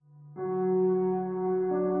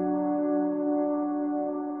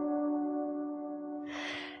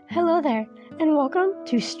Welcome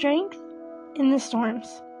to Strength in the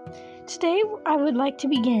Storms. Today I would like to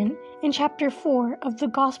begin in chapter 4 of the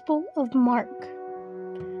Gospel of Mark,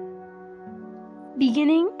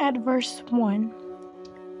 beginning at verse 1.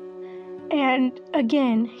 And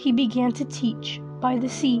again he began to teach by the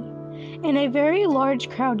sea, and a very large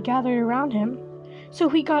crowd gathered around him. So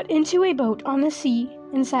he got into a boat on the sea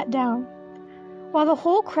and sat down. While the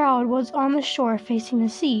whole crowd was on the shore facing the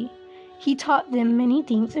sea, he taught them many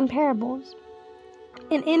things in parables.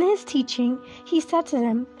 And in his teaching he said to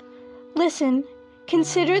them, "Listen,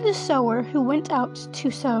 consider the sower who went out to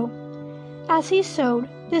sow. As he sowed,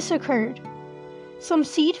 this occurred. Some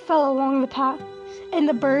seed fell along the path, and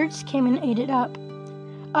the birds came and ate it up.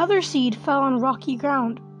 Other seed fell on rocky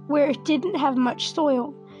ground, where it didn't have much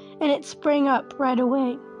soil, and it sprang up right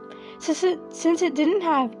away. Since it didn't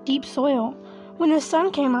have deep soil, when the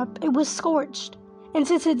sun came up, it was scorched, and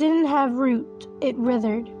since it didn't have root, it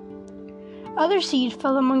withered. Other seed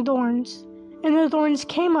fell among thorns, and the thorns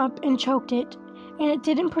came up and choked it, and it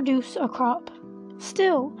didn't produce a crop.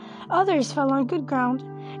 Still, others fell on good ground,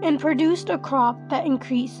 and produced a crop that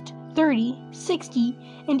increased 30, 60,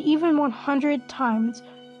 and even 100 times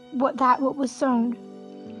what was sown."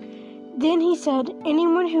 Then he said,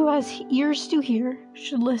 "Anyone who has ears to hear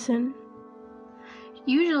should listen."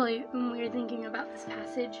 Usually, when we're thinking about this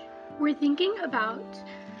passage, we're thinking about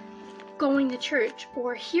going to church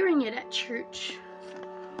or hearing it at church.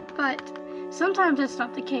 But sometimes that's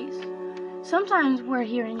not the case. Sometimes we're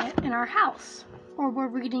hearing it in our house, or we're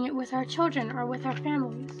reading it with our children or with our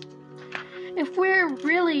families. If we're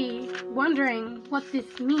really wondering what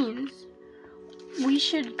this means, we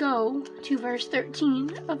should go to verse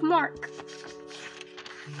 13 of Mark,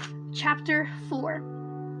 chapter 4.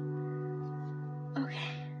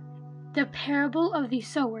 Okay. The parable of the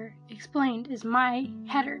sower explained is my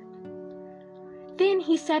header. Then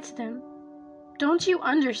he said to them, "Don't you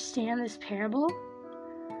understand this parable?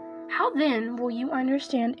 How then will you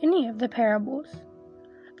understand any of the parables?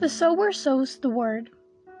 The sower sows the word.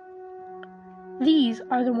 These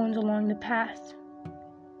are the ones along the path,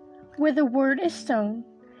 where the word is sown,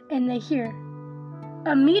 and they hear.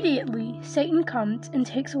 Immediately Satan comes and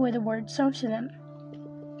takes away the word sown to them."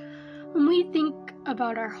 When we think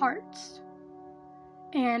about our hearts,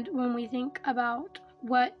 and when we think about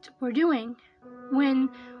what we're doing, when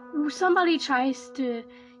somebody tries to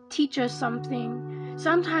teach us something,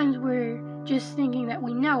 sometimes we're just thinking that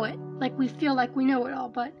we know it, like we feel like we know it all,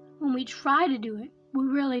 but when we try to do it, we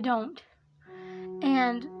really don't.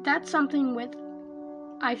 And that's something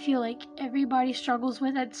I feel like everybody struggles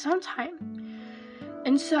with at some time.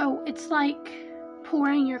 And so it's like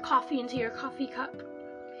pouring your coffee into your coffee cup,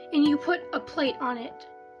 and you put a plate on it,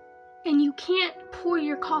 and you can't pour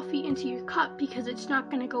your coffee into your cup because it's not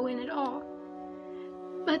going to go in at all.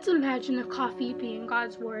 Let's imagine the coffee being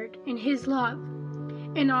God's word and His love,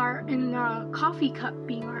 and the coffee cup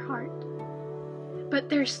being our heart. But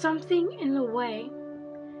there's something in the way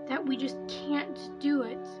that we just can't do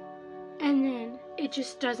it, and then it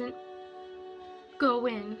just doesn't go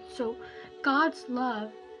in. So God's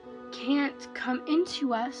love can't come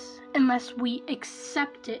into us unless we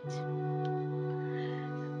accept it.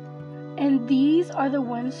 And these are the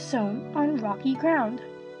ones sown on rocky ground.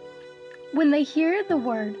 When they hear the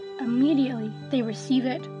word, immediately they receive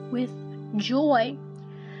it with joy,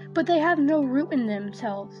 but they have no root in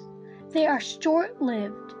themselves. They are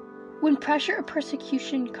short-lived. When pressure or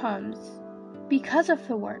persecution comes because of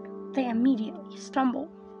the word, they immediately stumble.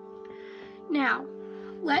 Now,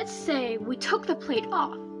 let's say we took the plate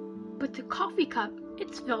off, but the coffee cup,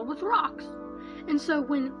 it's filled with rocks. And so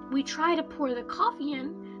when we try to pour the coffee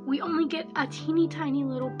in, we only get a teeny tiny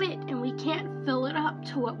little bit, and we can't fill it up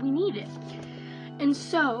to what we needed. And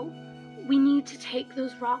so we need to take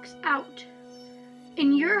those rocks out.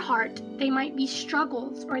 In your heart, they might be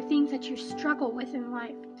struggles or things that you struggle with in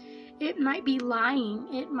life. It might be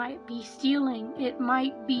lying, it might be stealing, it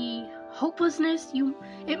might be hopelessness,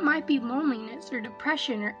 it might be loneliness or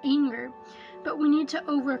depression or anger. But we need to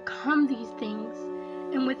overcome these things,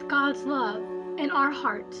 and with God's love in our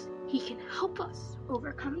hearts, He can help us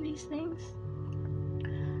overcome these things.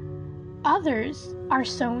 Others are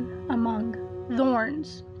sown among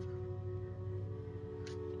thorns.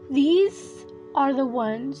 These are the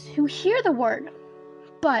ones who hear the word,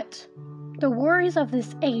 but the worries of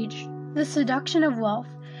this age, the seduction of wealth,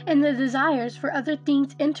 and the desires for other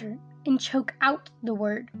things enter and choke out the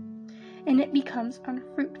word, and it becomes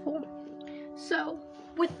unfruitful. So,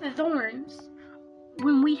 with the thorns,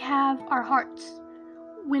 when we have our hearts,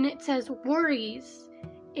 when it says worries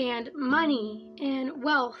and money and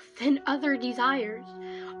wealth and other desires,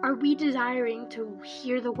 are we desiring to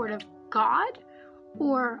hear the word of God,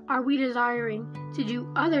 Or are we desiring to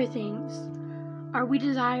do other things? Are we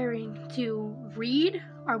desiring to read?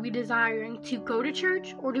 Are we desiring to go to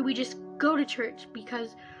church? Or do we just go to church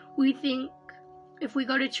because we think if we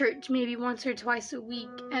go to church maybe once or twice a week,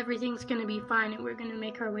 everything's going to be fine and we're going to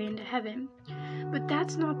make our way into heaven? But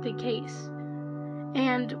that's not the case.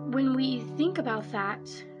 And when we think about that,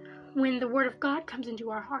 when the Word of God comes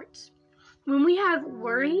into our hearts, when we have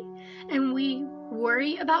worry and we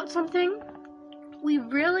worry about something, we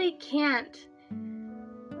really can't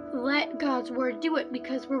let God's Word do it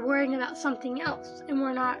because we're worrying about something else and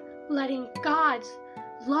we're not letting God's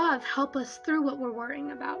love help us through what we're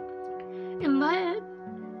worrying about. And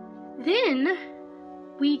then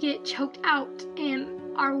we get choked out and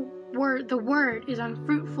the Word is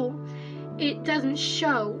unfruitful. It doesn't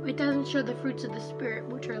show the fruits of the Spirit,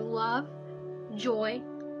 which are love, joy,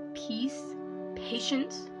 peace,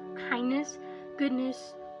 patience, kindness,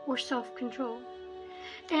 goodness, or self-control.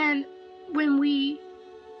 And when we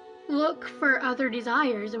look for other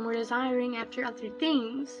desires and we're desiring after other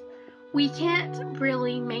things, we can't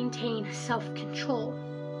really maintain self-control.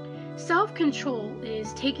 Self-control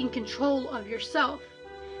is taking control of yourself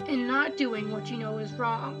and not doing what you know is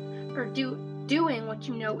wrong or doing what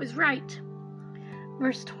you know is right.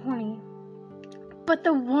 Verse 20. But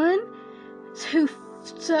the ones who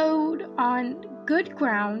sowed on good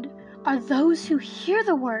ground are those who hear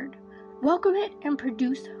the word, welcome it, and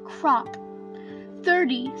produce crop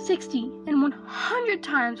 30, 60, and 100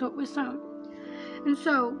 times what was sown. And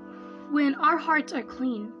so, when our hearts are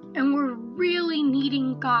clean and we're really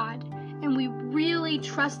needing God and we really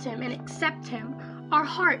trust Him and accept Him, our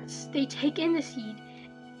hearts, they take in the seed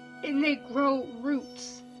and they grow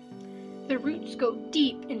roots. The roots go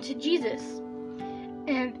deep into Jesus.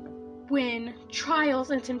 And when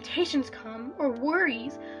trials and temptations come or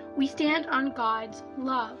worries, we stand on God's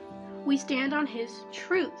love. We stand on His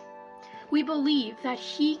truth. We believe that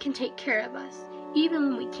He can take care of us, even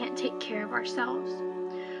when we can't take care of ourselves.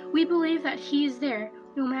 We believe that He is there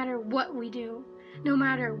no matter what we do, no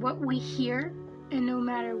matter what we hear, and no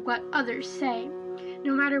matter what others say,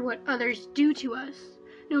 no matter what others do to us,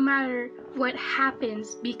 no matter what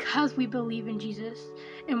happens because we believe in Jesus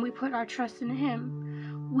and we put our trust in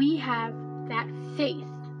Him. We have that faith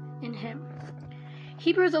in Him.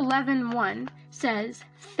 Hebrews 11:1 says,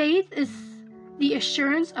 faith is the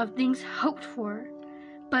assurance of things hoped for,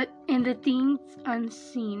 but in the things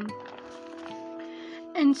unseen.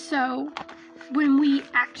 And so, when we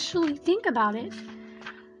actually think about it,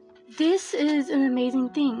 this is an amazing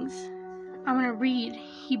thing. I'm going to read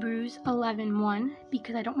Hebrews 11:1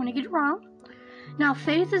 because I don't want to get it wrong. Now,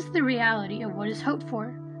 faith is the reality of what is hoped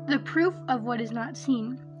for, the proof of what is not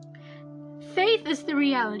seen. Faith is the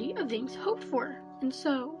reality of things hoped for. And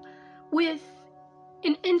so, with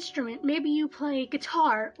an instrument, maybe you play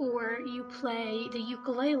guitar, or you play the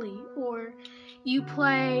ukulele, or you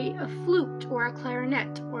play a flute, or a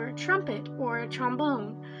clarinet, or a trumpet, or a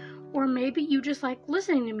trombone, or maybe you just like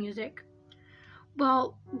listening to music.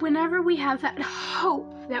 Well, whenever we have that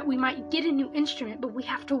hope that we might get a new instrument, but we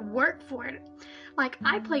have to work for it. Like,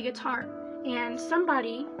 I play guitar, and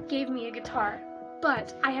somebody gave me a guitar,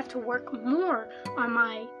 but I have to work more on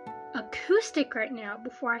my acoustic right now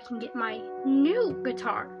before I can get my new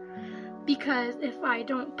guitar. Because if I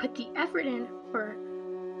don't put the effort in for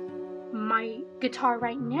my guitar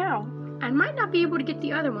right now, I might not be able to get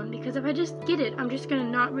the other one, because if I just get it, I'm just going to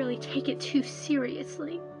not really take it too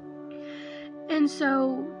seriously. And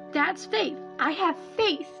so that's faith. I have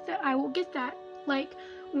faith that I will get that. Like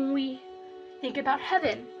when we think about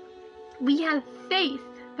heaven, we have faith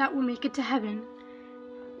that we'll make it to heaven.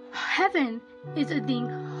 Heaven is a thing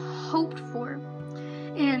hoped for,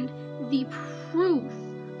 and the proof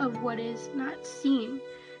of what is not seen.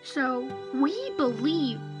 So we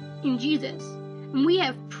believe in Jesus, and we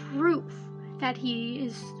have proof that He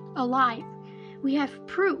is alive. We have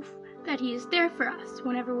proof that He is there for us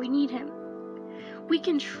whenever we need Him. We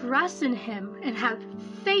can trust in Him and have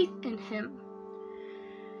faith in Him.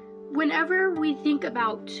 Whenever we think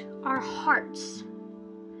about our hearts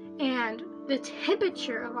and the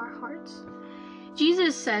temperature of our hearts,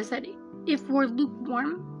 Jesus says that if we're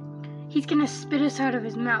lukewarm, He's going to spit us out of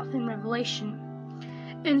His mouth in Revelation.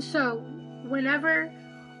 And so, whenever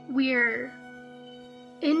we're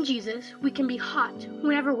in Jesus, we can be hot.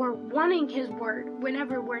 Whenever we're wanting His word,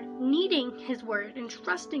 whenever we're needing His word and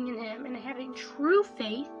trusting in Him and having true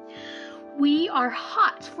faith, we are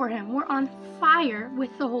hot for Him. We're on fire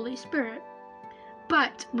with the Holy Spirit.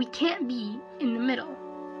 But we can't be in the middle.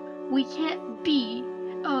 We can't be,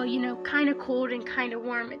 kind of cold and kind of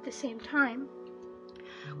warm at the same time.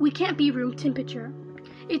 We can't be room temperature.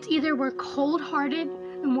 It's either we're cold-hearted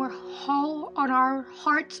and our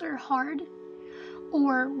hearts are hard,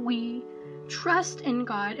 or we trust in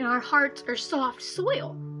God and our hearts are soft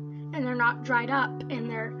soil and they're not dried up and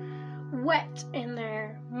they're wet and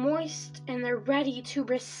they're moist and they're ready to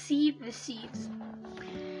receive the seeds.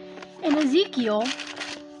 In Ezekiel,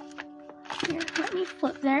 here, let me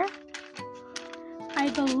flip there. I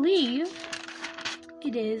believe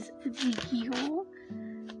it is Ezekiel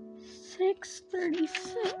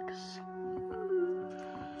 6:36.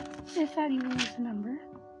 If that even is the number.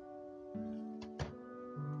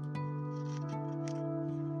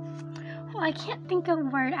 Well, I can't think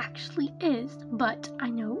of where it actually is, but I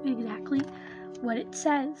know exactly what it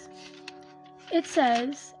says. It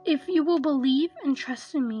says, "If you will believe and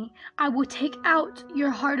trust in me, I will take out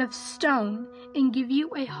your heart of stone and give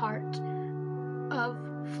you a heart of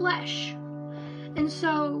flesh." And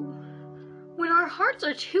so, when our hearts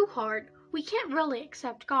are too hard, we can't really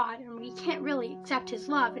accept God, and we can't really accept His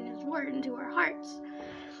love and His word into our hearts.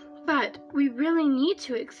 But we really need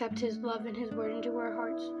to accept His love and His word into our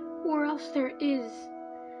hearts, or else there is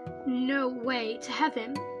no way to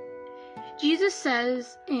heaven. Jesus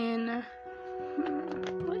says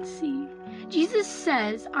Jesus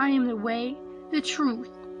says, "I am the way, the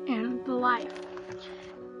truth, and the life.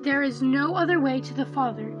 There is no other way to the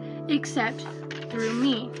Father except through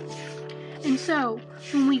me." And so,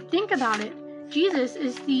 when we think about it, Jesus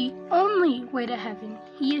is the only way to heaven.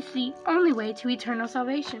 He is the only way to eternal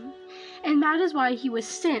salvation. And that is why He was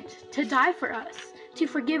sent to die for us, to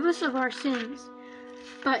forgive us of our sins.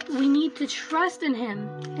 But we need to trust in Him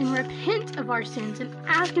and repent of our sins and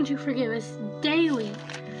ask Him to forgive us daily,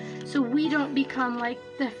 so we don't become like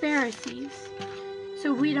the Pharisees,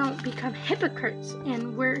 so we don't become hypocrites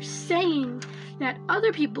and we're saying that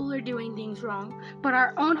other people are doing things wrong, but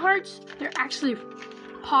our own hearts, they're actually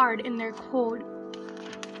hard and they're cold.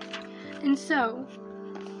 And so,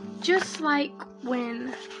 just like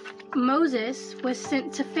when Moses was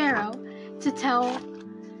sent to Pharaoh to tell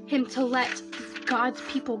him to let God's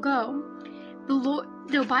people go,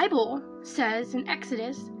 the Bible says in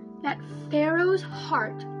Exodus that Pharaoh's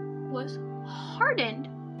heart was hardened.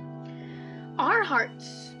 Our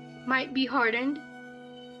hearts might be hardened,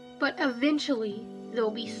 but eventually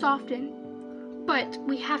they'll be softened. But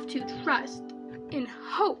we have to trust and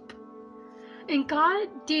hope. And God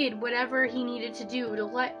did whatever He needed to do to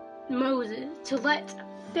let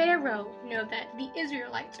Pharaoh know that the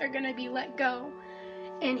Israelites are going to be let go.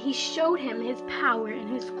 And He showed him His power and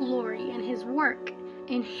His glory and His work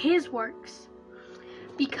and His works.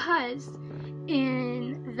 Because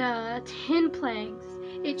in the 10 plagues,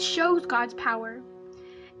 it shows God's power.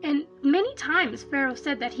 And many times Pharaoh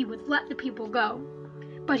said that he would let the people go,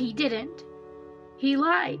 but he didn't. He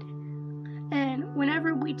lied. And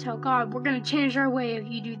whenever we tell God, we're going to change our way if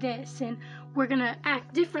you do this, and we're going to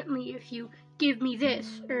act differently if you give me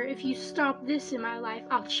this, or if you stop this in my life,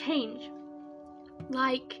 I'll change.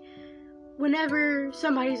 Like whenever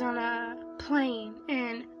somebody's on a plane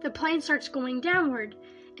and the plane starts going downward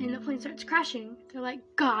and the plane starts crashing, they're like,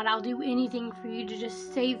 "God, I'll do anything for you to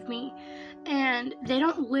just save me." And they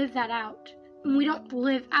don't live that out. And we don't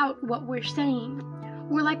live out what we're saying.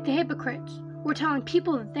 We're like the hypocrites. We're telling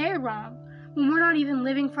people that they're wrong when we're not even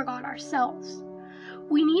living for God ourselves.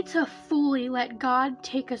 We need to fully let God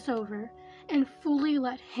take us over and fully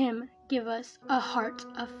let Him give us a heart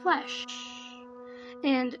of flesh,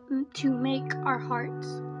 and to make our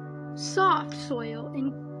hearts soft soil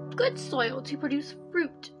and good soil to produce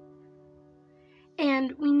fruit.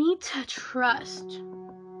 And we need to trust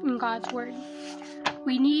in God's word.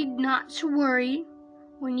 We need not to worry.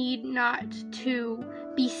 We need not to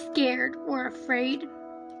be scared or afraid.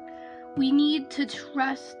 We need to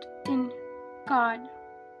trust in God.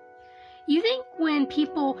 You think when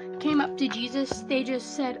people came up to Jesus, they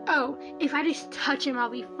just said, "Oh, if I just touch Him, I'll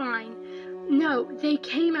be fine"? No, they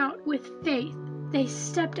came out with faith. They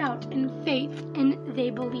stepped out in faith and they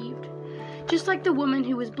believed. Just like the woman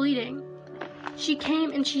who was bleeding. She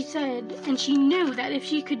came and she said, and she knew that if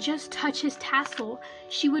she could just touch His tassel,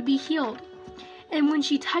 she would be healed. And when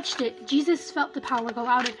she touched it, Jesus felt the power go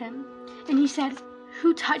out of Him. And He said,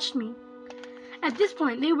 "Who touched me?" At this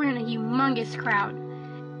point, they were in a humongous crowd.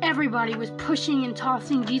 Everybody was pushing and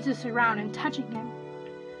tossing Jesus around and touching Him.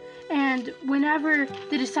 And whenever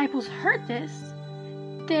the disciples heard this,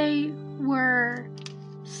 they were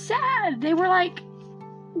sad. They were like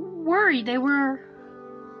worried. They were,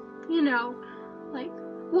 like,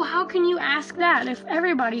 well, how can you ask that if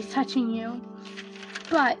everybody's touching you?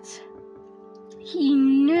 But He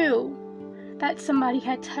knew that somebody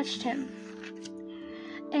had touched Him.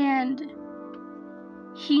 And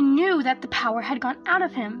he knew that the power had gone out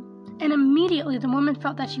of him, and immediately the woman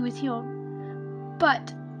felt that she was healed.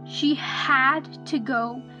 But she had to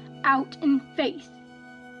go out in faith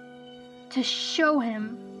to show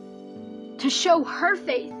her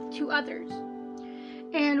faith to others.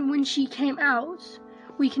 And when she came out,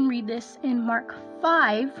 we can read this in Mark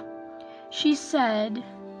 5, she said,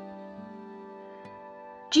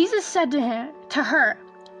 Jesus said to her,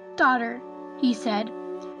 "Daughter," he said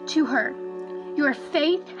to her, "your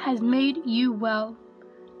faith has made you well.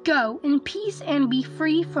 Go in peace and be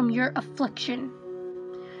free from your affliction."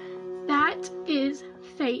 That is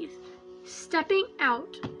faith, stepping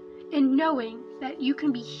out and knowing that you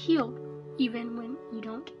can be healed even when you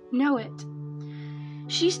don't know it.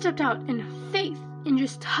 She stepped out in faith and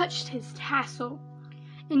just touched his tassel.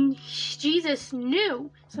 And Jesus knew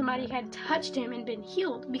somebody had touched him and been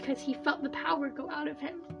healed because he felt the power go out of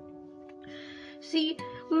him. See,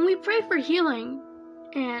 when we pray for healing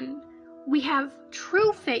and we have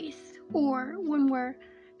true faith, or when we're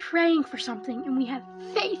praying for something and we have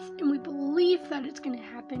faith and we believe that it's going to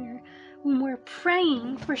happen, or when we're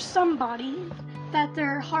praying for somebody that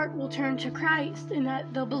their heart will turn to Christ and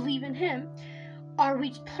that they'll believe in him, are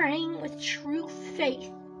we praying with true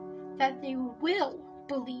faith that they will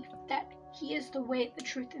believe that he is the way, the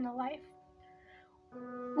truth, and the life?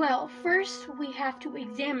 Well, first we have to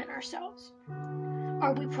examine ourselves.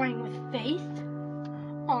 Are we praying with faith?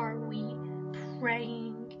 Are we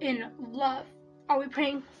praying in love? Are we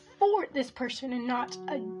praying for this person and not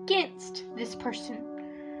against this person?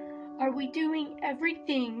 Are we doing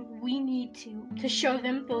everything we need to show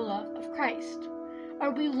them the love of Christ?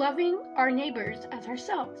 Are we loving our neighbors as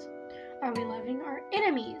ourselves? Are we loving our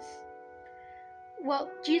enemies? Well,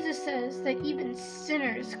 Jesus says that even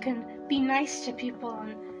sinners can be nice to people,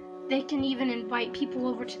 and they can even invite people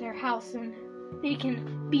over to their house, and they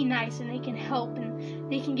can be nice and they can help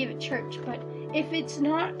and they can give at church. But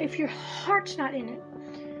if your heart's not in it,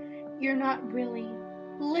 you're not really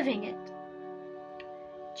living it.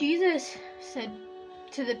 Jesus said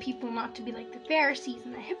to the people not to be like the Pharisees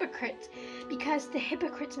and the hypocrites, because the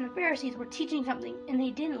hypocrites and the Pharisees were teaching something and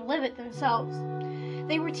they didn't live it themselves.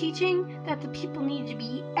 They were teaching that the people needed to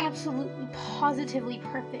be absolutely positively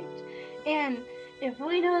perfect. And if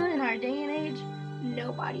we know in our day and age,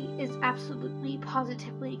 nobody is absolutely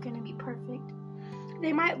positively going to be perfect.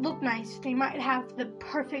 They might look nice, they might have the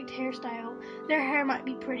perfect hairstyle, their hair might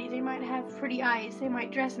be pretty, they might have pretty eyes, they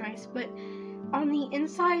might dress nice, but on the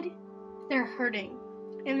inside, they're hurting.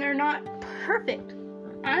 And they're not perfect.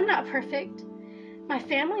 I'm not perfect. My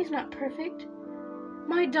family's not perfect.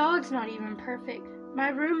 My dog's not even perfect. My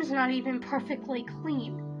room's not even perfectly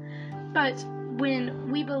clean. But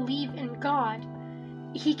when we believe in God,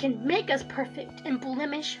 he can make us perfect and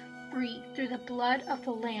blemish-free through the blood of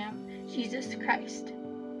the Lamb, Jesus Christ.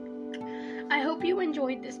 I hope you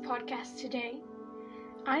enjoyed this podcast today.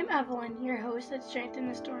 I'm Evelyn, your host at Strength in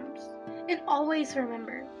the Storms. And always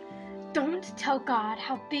remember, don't tell God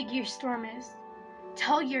how big your storm is.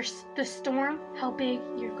 Tell the storm how big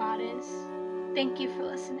your God is. Thank you for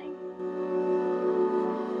listening.